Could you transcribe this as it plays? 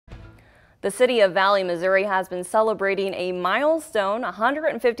The city of Valley, Missouri has been celebrating a milestone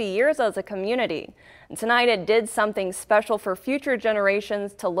 150 years as a community. And tonight it did something special for future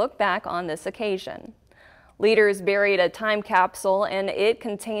generations to look back on this occasion. Leaders buried a time capsule and it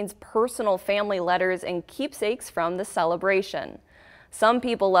contains personal family letters and keepsakes from the celebration. Some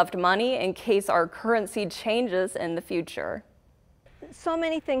people left money in case our currency changes in the future. So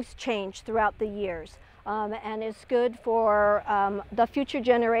many things change throughout the years. And it's good for the future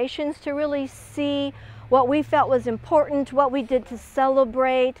generations to really see what we felt was important, what we did to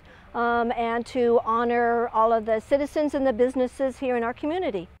celebrate, and to honor all of the citizens and the businesses here in our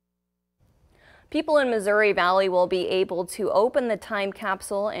community. People in Missouri Valley will be able to open the time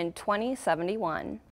capsule in 2071.